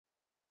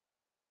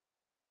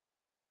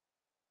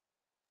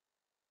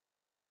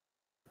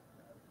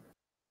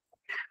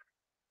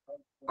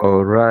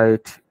All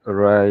right, all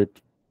right.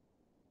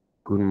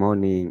 Good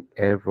morning,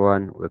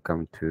 everyone.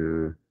 Welcome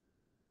to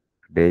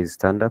today's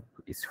stand-up.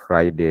 It's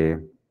Friday,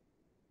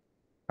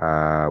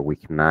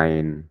 week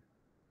 9.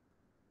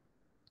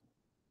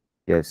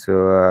 Yeah,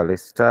 so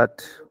let's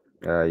start.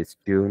 It's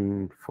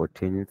June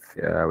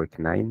 14th, week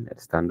 9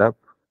 at stand-up.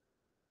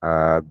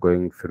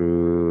 Going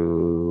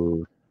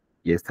through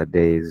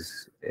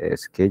yesterday's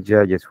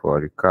schedule just for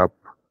a recap,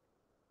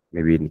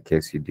 maybe in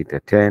case you didn't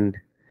attend.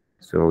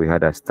 So we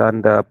had a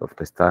stand-up.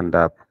 After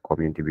stand-up,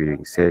 community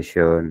building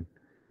session.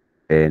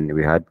 Then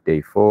we had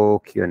day 4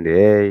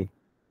 Q&A,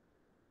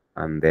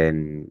 and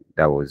then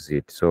that was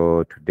it.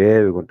 So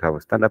today we're going to have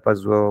a stand-up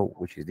as well,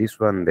 which is this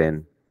one.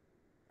 Then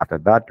after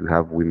that, we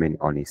have women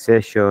only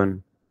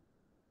session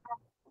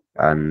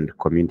and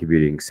community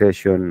building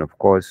session, of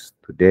course,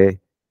 today,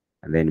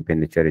 and then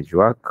independent challenge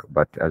work.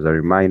 But as a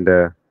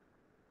reminder,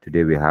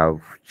 today we have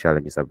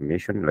challenge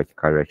submission, like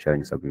career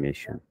challenge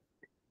submission.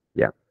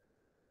 Yeah.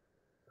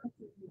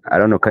 I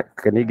don't know.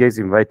 Can you guys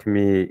invite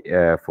me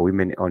for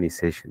women only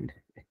session?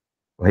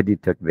 Why did you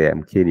talk there?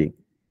 I'm kidding.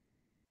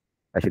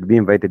 I should be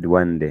invited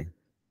one day.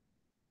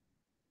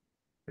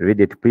 Read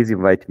it. Please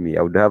invite me.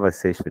 I would have a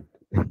session.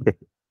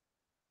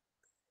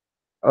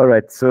 All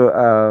right. So,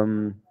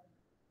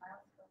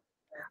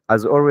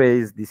 as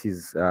always, this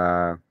is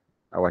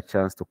our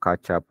chance to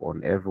catch up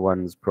on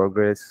everyone's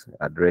progress,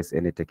 address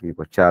any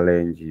technical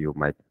challenge you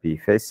might be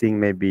facing.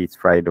 Maybe it's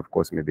Friday, of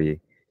course. Maybe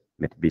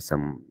might be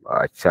some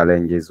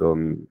challenges, or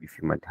if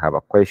you might have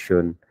a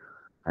question,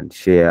 and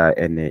share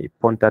any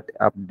important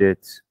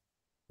updates,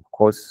 of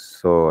course.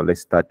 So let's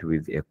start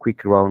with a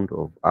quick round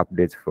of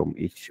updates from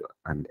each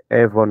and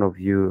every one of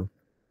you.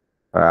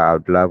 I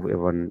would love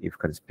everyone if you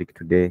can speak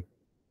today.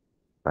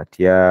 But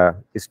yeah,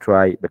 just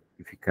try. But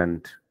if you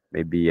can't,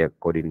 maybe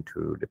according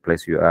to the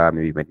place you are,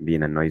 maybe you might be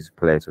in a noisy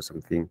place or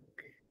something.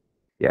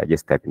 Yeah,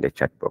 just type in the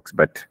chat box.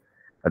 But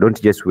I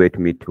don't just wait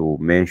me to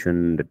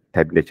mention the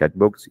type in the chat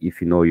box if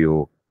you know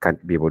you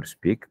can't be able to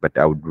speak. But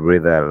I would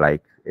rather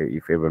like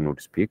if everyone would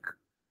speak.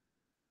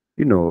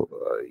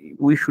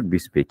 We should be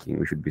speaking.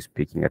 We should be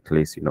speaking at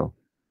least.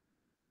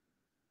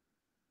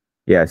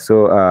 Yeah,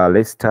 so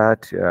let's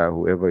start.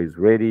 Whoever is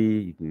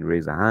ready, you can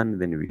raise a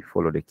hand, then we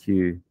follow the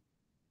queue.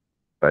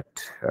 But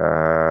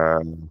I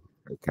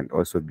can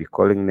also be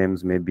calling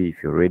names. Maybe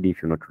if you're ready,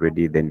 if you're not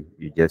ready, then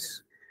you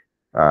just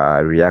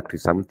react to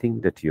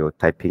something that you're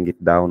typing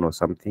it down or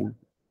something.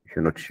 If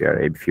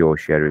you're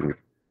sharing it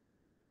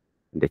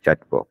in the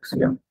chat box.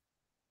 Yeah.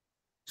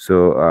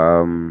 So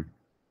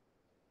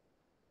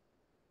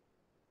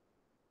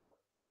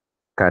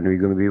can we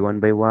gonna be one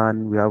by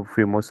one? We have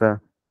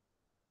Frimosa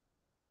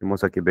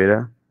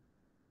Kibera.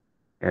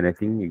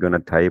 Anything you're gonna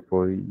type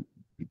or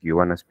you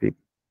wanna speak?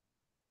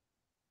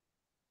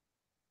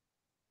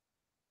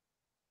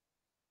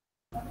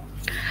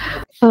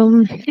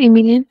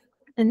 Emilian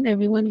and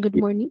everyone, good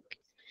morning.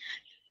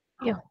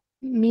 Yeah.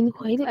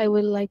 Meanwhile, I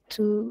would like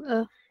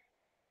to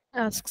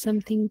ask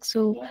something.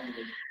 So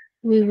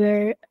we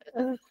were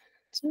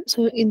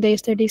so in the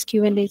yesterday's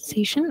Q&A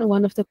session,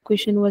 one of the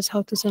question was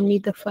how to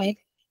submit the file.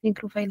 I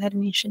think Rufail had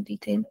mentioned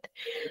detailed.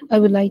 I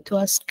would like to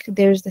ask.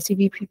 There's the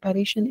CV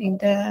preparation in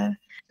uh,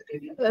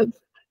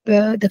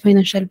 the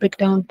financial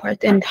breakdown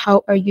part, and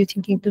how are you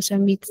thinking to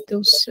submit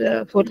those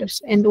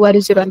folders? And what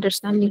is your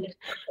understanding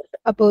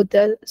about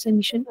the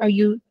submission? Are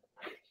you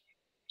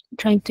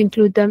trying to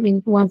include them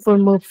in one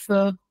form of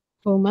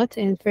format,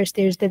 and first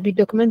there's the bid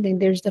document, then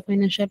there's the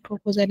financial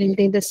proposal, and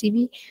then the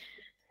CV,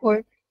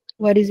 or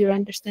what is your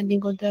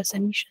understanding of the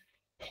submission?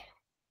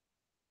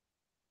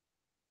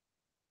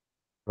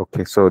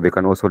 Okay, so they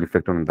can also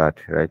reflect on that,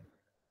 right?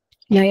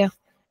 Yeah.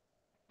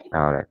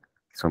 All right.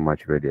 So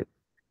much ready.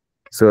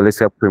 So let's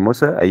have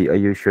Primosa. Are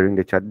you sharing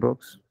the chat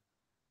box?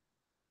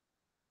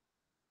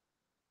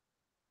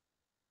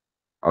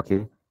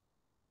 Okay,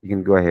 you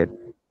can go ahead.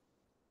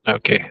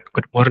 Okay,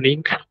 good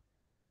morning.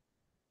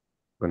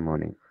 Good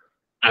morning.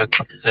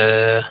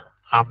 Okay,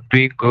 I'm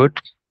doing good.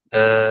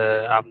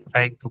 I'm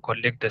trying to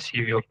collect the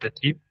CV of the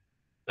team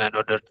in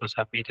order to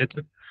submit it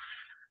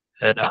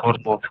in a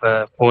form of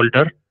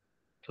folder.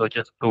 So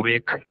just to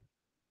make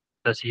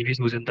the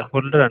CVs within the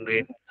folder, and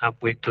then I'm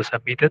going to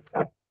submit it.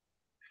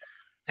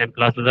 And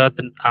plus that,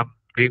 I'm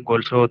doing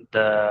also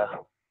the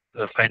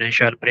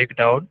financial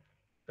breakdown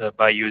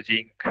by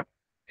using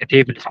a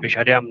table.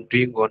 Especially, I'm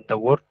doing on the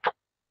Word,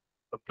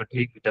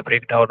 doing the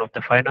breakdown of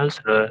the finance.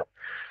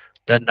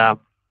 Then I'm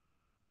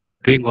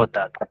doing on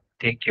that.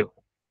 Thank you.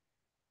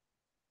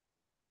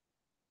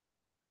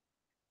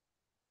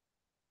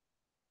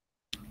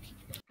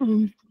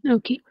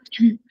 Okay.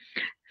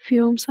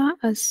 Fiomsa,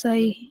 as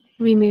I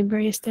remember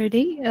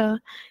yesterday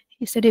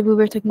we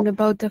were talking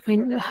about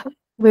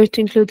where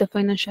to include the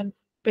financial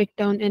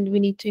breakdown, and we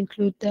need to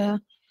include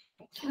the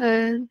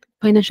uh,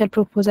 financial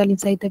proposal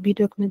inside the bid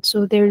document.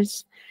 So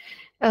there's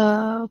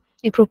a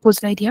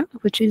proposed idea,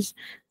 which is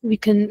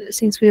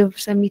since we have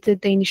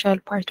submitted the initial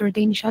part or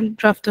the initial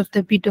draft of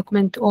the bid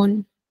document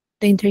on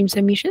the interim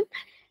submission,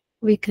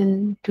 we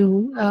can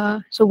do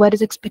so what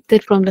is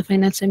expected from the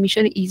final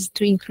submission is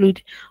to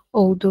include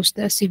all those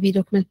the CV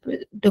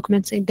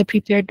documents and the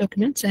prepared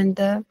documents and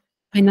the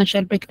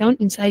financial breakdown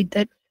inside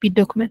that bid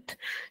document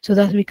so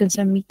that we can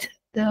submit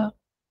the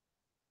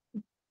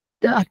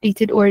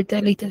updated or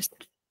the latest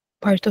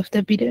part of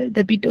the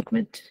bid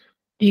document.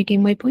 Do you get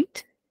my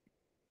point?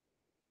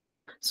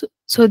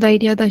 So the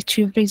idea that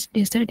you've raised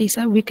yesterday,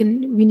 so we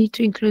need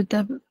to include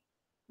the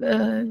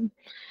uh,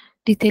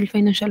 detailed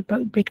financial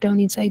breakdown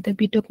inside the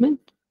bid document.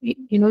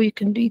 You know, you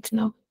can do it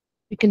now.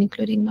 You can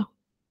include it now.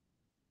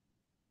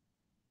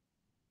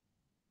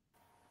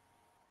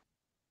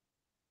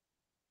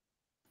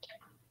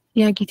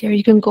 Yeah, Gitar,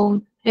 you can go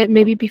on.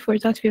 Maybe before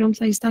that, Firom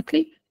is that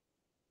clear?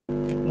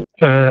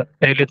 A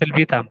little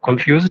bit, I'm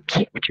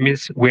confused, which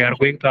means we are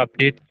going to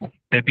update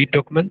the bid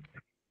document,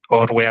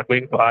 or we are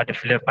going to add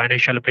a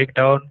financial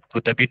breakdown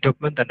to the bid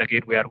document, and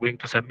again we are going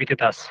to submit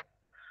it as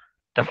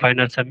the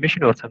final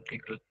submission or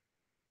something.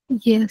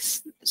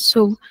 Yes.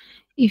 So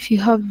if you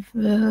have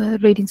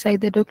read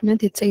inside the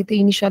document, it's like the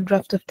initial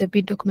draft of the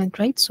bid document,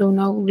 right? So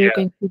now we're Yeah.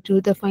 going to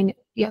do the final,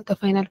 yeah, the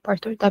final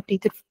part or the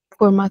updated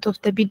format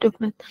of the bid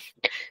document.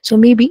 So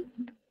maybe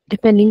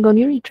depending on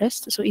your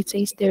interest, so it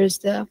says there's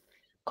the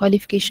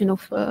qualification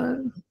of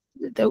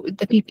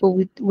the people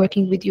with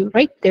working with you,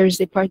 right?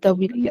 There's a part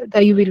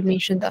that you will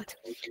mention that.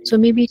 So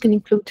maybe you can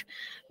include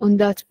on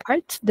that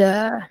part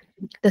the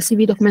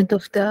CV document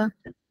of the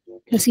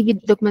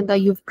CV document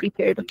that you've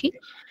prepared, okay?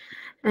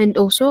 And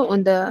also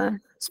on the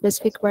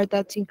specific part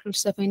that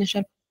includes the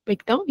financial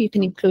breakdown, you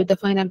can include the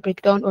final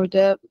breakdown or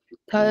the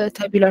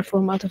tabular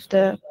format of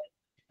the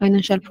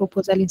financial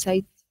proposal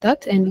inside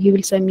that, and you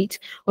will submit.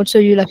 Also,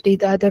 you'll update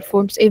the other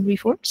forms, every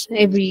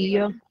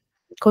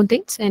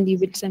contents, and you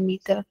will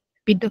submit the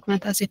bid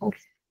document as a whole.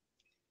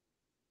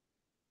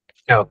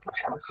 Okay.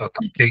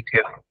 Okay. Thank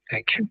you.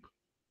 Thank you.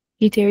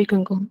 Here you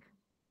can go.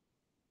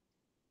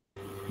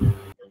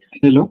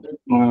 Hello,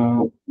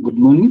 good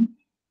morning.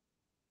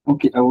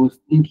 Okay, I was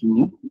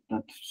thinking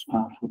that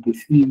for the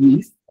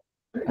CVs,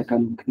 I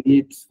can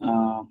create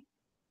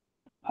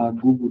a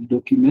Google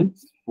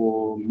documents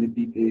for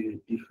maybe the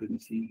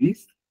different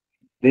CVs,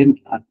 then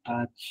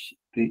attach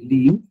the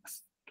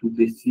links to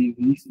the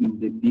CVs in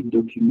the bid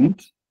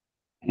document,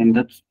 and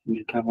that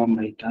will cover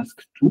my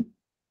task too.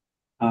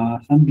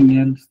 Something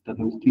else that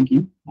I was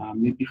thinking,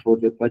 maybe for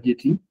the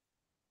budgeting,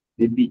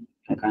 maybe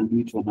I can do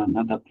it on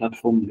another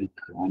platform like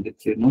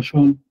let's say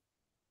Notion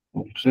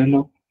or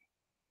Trello,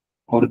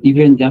 or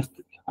even just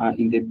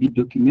in the bid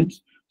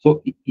documents.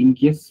 So in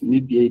case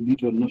maybe I do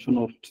it on Notion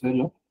or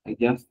Trello, I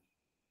just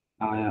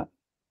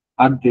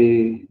add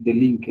the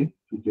link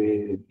to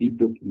the bid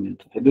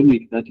document. I don't know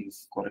if that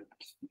is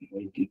correct, if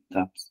I did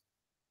that.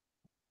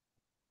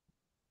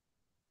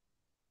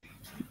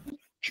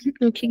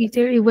 Okay,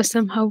 Gitar, it was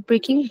somehow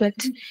breaking, but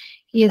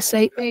yes,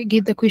 I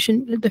get the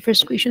question, the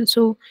first question.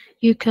 So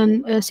you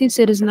can, since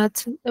it is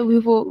not,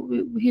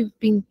 we've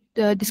been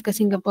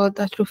discussing about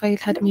that. Rufail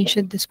had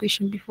mentioned this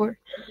question before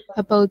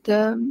about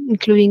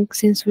including,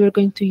 since we're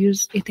going to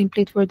use a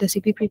template for the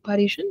CP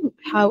preparation,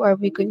 how are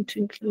we going to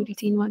include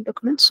it in one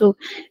document? So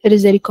it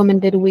is a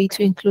recommended way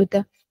to include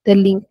the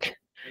link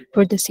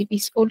for the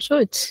CPs.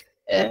 Also,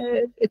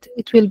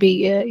 it will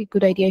be a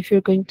good idea if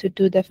you're going to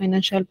do the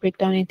financial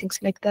breakdown and things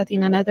like that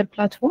in another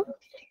platform.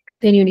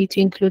 Then you need to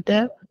include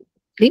the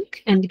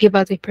link and give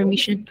us a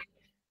permission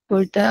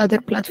for the other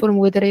platform,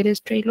 whether it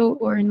is Trello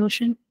or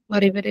Notion,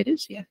 whatever it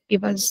is. Yeah,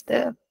 give us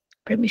the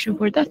permission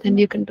for that, and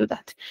you can do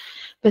that.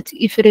 But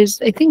if it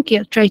is, I think,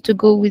 yeah, try to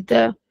go with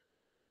the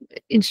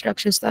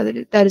instructions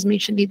that is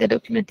mentioned in the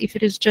document. If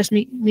it is just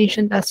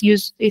mentioned as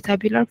use a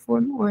tabular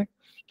form or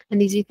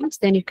an easy things,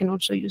 then you can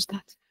also use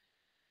that.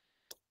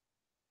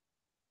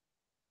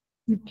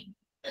 Okay.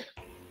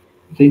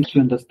 Thank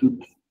you,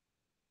 understood.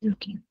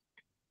 Okay.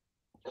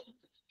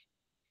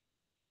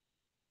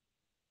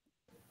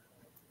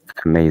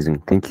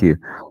 Amazing. Thank you.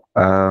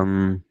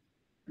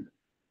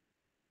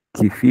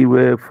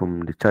 Kifiwe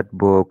from the chat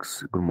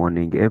box. Good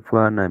morning,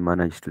 everyone. I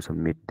managed to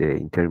submit the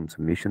interim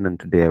submission, and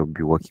today I'll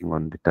be working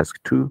on the task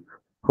 2.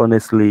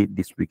 Honestly,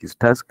 this week's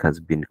task has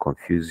been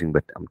confusing,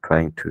 but I'm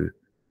trying to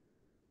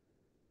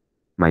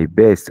my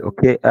best.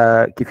 Okay,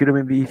 Kifiwe,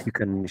 maybe if you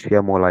can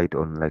share more light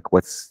on like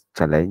what's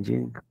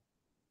challenging,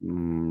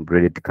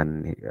 Reddit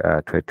can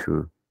try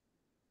to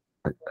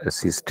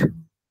assist.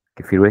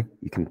 Kifiwe,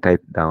 you can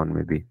type down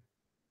maybe.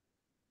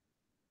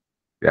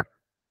 Yeah.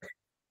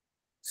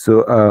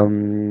 So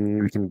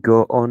we can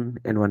go on.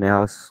 Anyone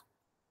else?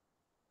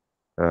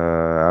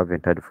 I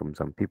haven't heard from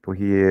some people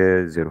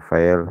here.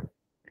 Zerofael,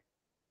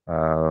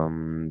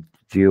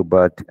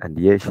 Gilbert, and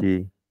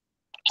Yeshi.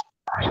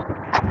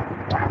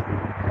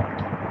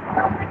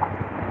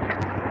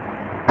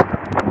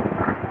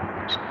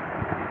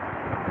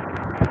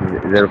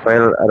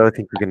 Zerofael, I don't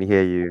think we can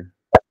hear you.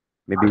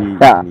 Maybe you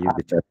can use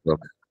the chat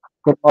box.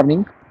 Good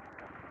morning.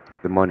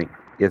 Good morning.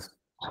 Yes,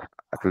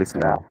 at least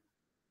now.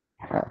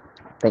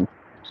 Thank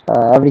you.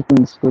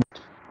 Everything is good,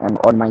 and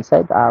on my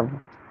side, I've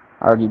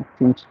already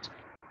finished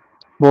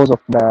both of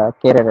the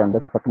career and the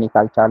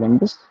technical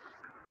challenges.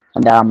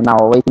 and I'm now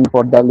waiting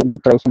for the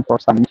illustration for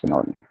submission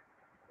only.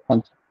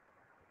 Thank you.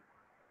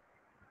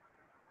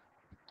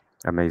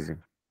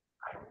 Amazing.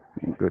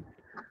 Good.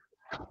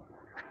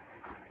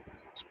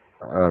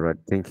 All right.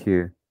 Thank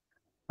you.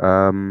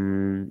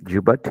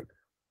 Jubat,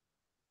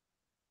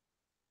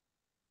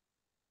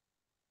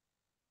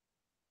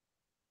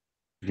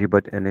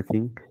 Jubat,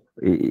 anything?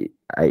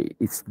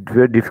 It's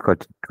very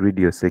difficult to read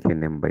your second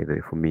name, by the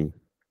way, for me.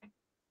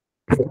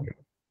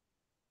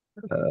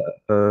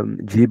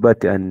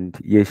 Jibat and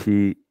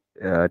Yeshi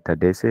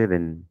Tadese,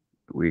 then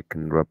we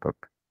can wrap up.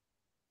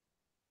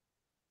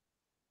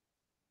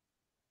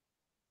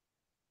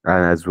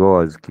 And as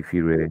well as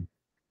Kifire,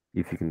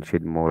 if you can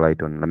shed more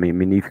light on, I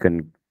mean if you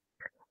can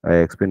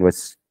explain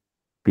what's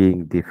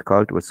being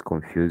difficult, what's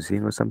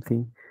confusing or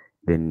something,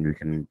 then we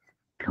can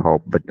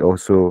help. But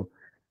also,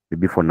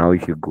 maybe for now,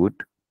 if you're good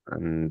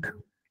and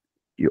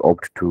you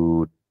opt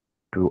to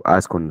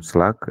ask on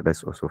Slack,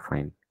 that's also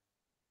fine.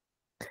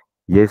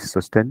 Yes,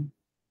 Sosten.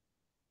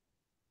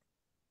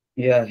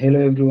 Yeah, hello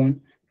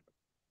everyone.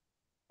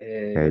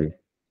 Hey.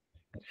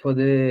 For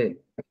the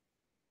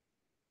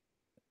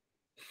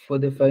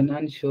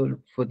financial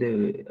for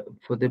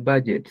the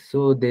budget,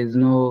 so there's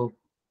no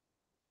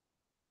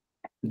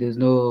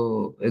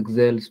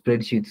Excel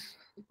spreadsheets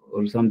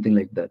or something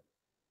like that.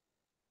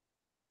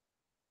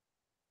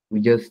 We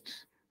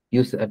just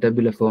use a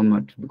tabular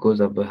format because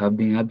have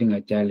been having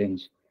a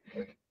challenge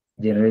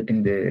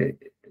generating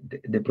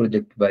the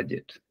project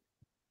budget.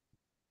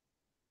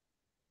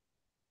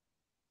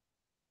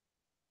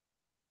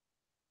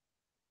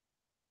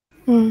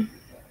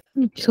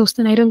 So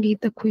then I don't get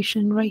the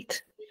question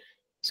right.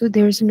 So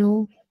there's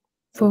no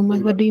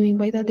format. What do you mean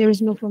by that? There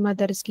is no format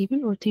that is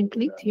given or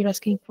template. You're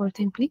asking for a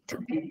template.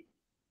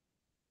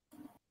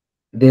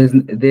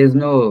 There's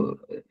no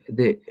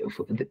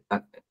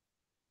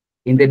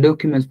in the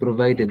documents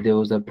provided there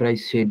was a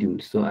price schedule.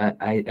 So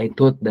I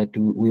thought that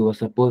we were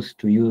supposed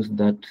to use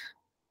that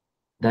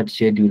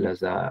schedule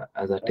as a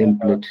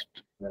template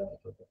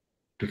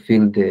to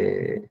fill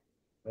the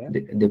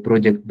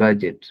project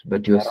budget.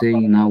 But you're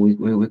saying now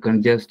we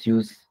can just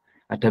use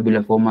a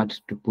tabular format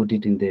to put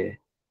it in the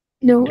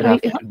No,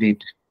 draft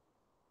bid.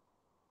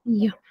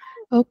 Yeah.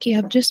 Okay,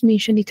 I've just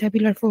mentioned the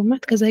tabular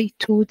format because I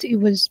thought it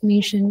was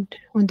mentioned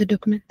on the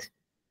document.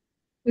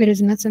 It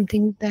is not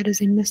something that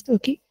is in must.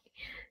 Okay.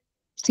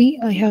 See,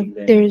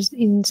 there's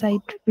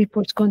inside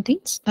reports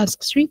contents,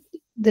 task 3.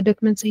 The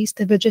document says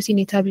the budget in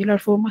a tabular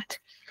format.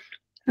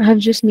 I have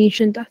just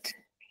mentioned that,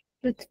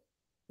 but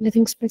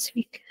nothing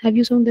specific. Have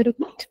you shown the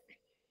document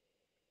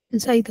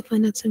inside the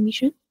finance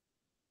submission?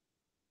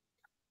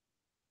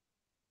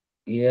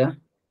 Yeah.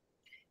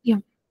 Yeah.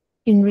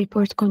 In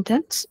report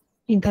contents,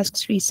 in task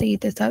 3, say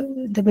that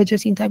the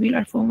budget in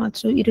tabular format.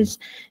 So it is,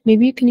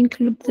 maybe you can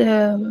include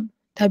the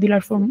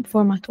tabular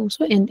format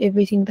also and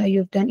everything that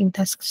you've done in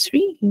task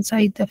 3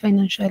 inside the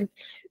financial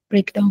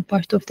breakdown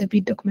part of the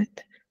bid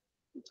document.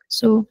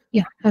 So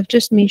yeah, I've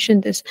just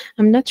mentioned this.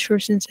 I'm not sure,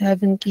 since I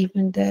haven't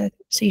given the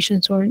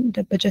sessions or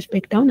the budget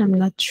breakdown, I'm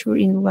not sure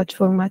in what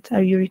format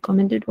are you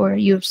recommended, or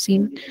you've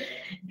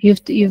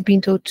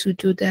been told to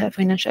do the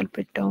financial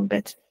breakdown,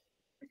 but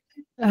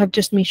I have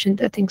just mentioned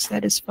the things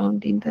that is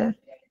found in the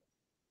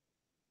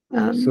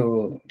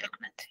document.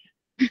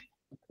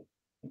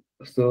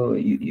 So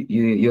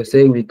you're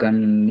saying we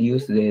can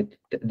use the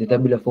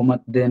tabular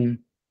format, then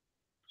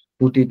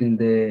put it in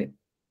the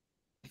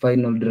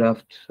final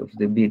draft of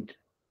the bid.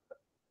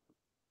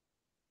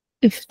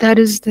 If that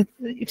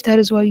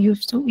is what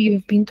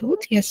you've been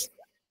told, yes.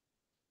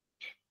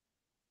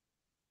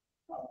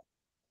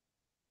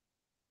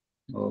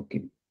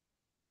 Okay.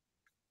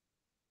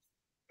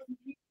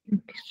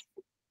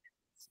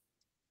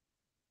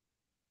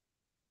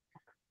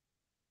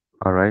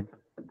 All right.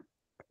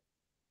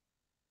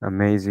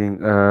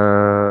 Amazing.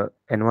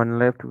 Anyone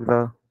left with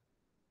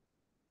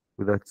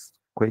that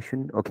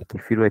question? Okay,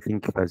 Kifiru, I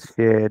think has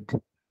shared.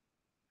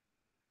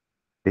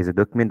 There's a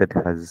document that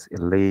has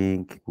a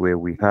link where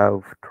we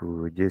have to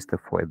register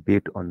for a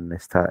bid on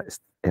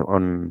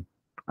on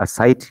a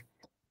site.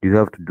 Do you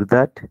have to do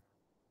that?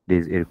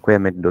 There's a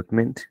requirement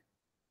document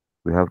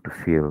we have to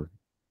fill.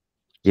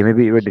 Yeah,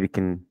 maybe Rodri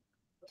can.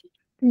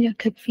 Yeah,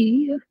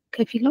 Kafilo,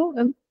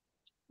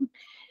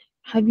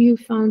 have you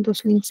found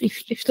those links?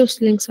 If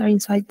those links are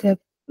inside the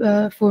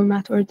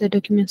format or the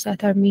documents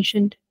that are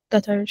mentioned,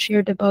 that are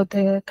shared about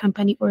the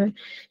company or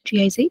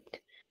GIZ,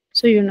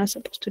 so you're not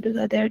supposed to do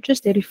that. They're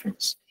just a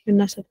reference. You're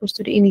not supposed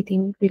to do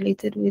anything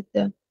related with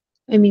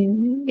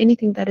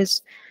anything that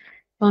is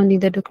found in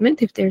the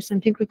document. If there's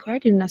something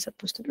required, you're not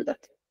supposed to do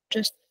that.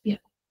 Just, yeah.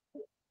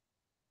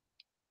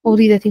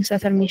 Only the things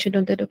that are mentioned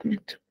on the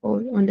document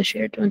or on the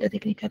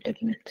technical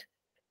document.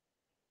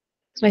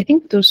 So I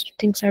think those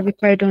things are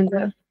required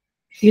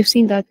you've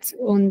seen that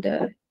on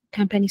the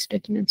company's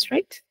documents,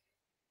 right?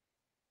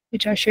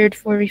 Which are shared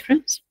for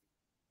reference.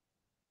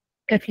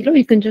 Kafilo,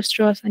 you can just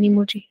draw us an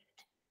emoji.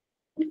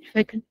 If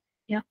I can,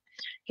 yeah.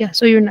 Yeah,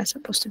 so you're not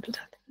supposed to do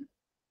that.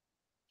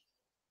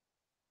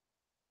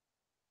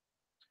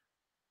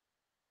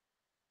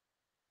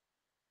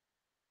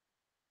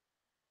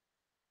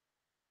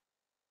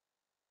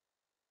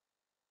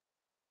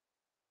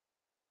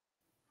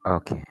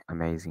 Okay,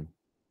 amazing.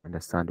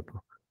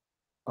 Understandable.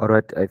 All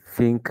right, I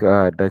think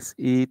that's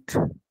it.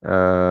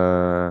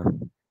 Uh,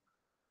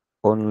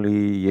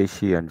 Only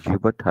Yeshi and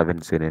Gilbert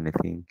haven't said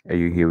anything. Are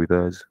you here with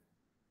us?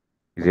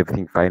 Is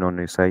everything fine on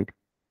your side?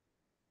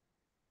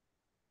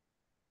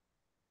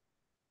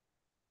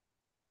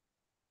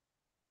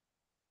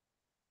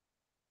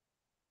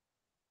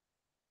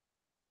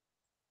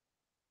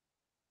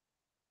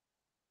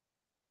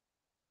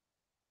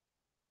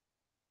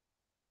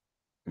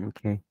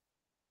 Okay.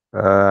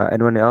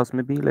 Anyone else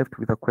maybe left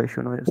with a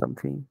question or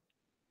something?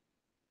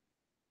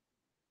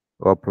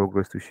 Or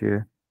progress to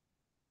share?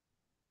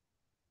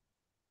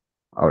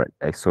 All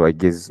right. So I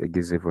guess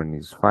everyone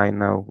is fine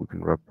now. We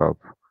can wrap up.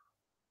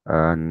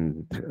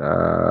 And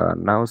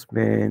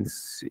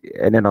announcements.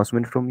 Any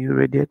announcement from you,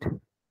 Radiant?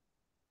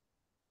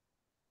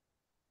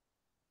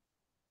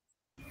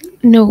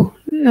 No,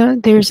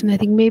 there's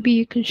nothing. Maybe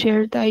you can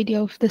share the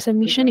idea of the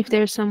submission if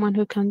there's someone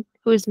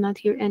who is not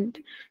here and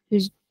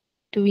who's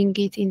doing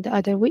it in the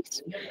other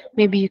ways.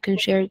 Maybe you can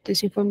share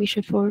this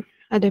information for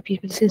other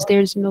people since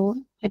there's no.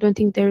 I don't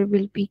think there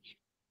will be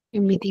a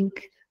meeting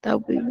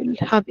that we will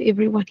have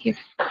everyone here.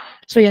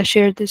 So yeah,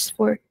 share this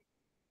for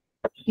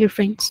your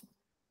friends.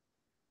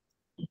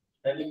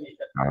 All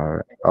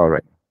right. All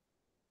right.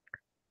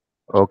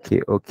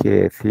 Okay.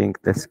 Okay. I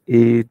think that's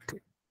it.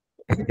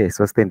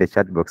 So stay in the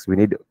chat box. We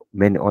need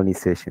men only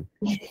session.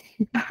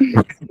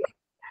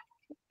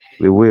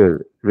 We will.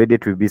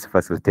 Radiant will be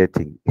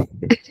facilitating.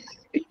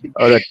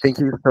 All right. Thank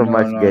you so No,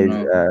 much, no, guys.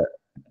 no.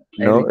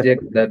 I No,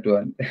 reject that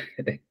one.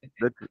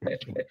 not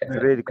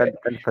really can't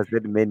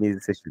facilitate many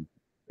sessions.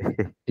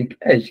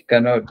 She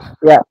cannot.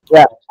 Yeah,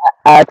 yeah,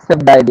 I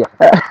accept the idea.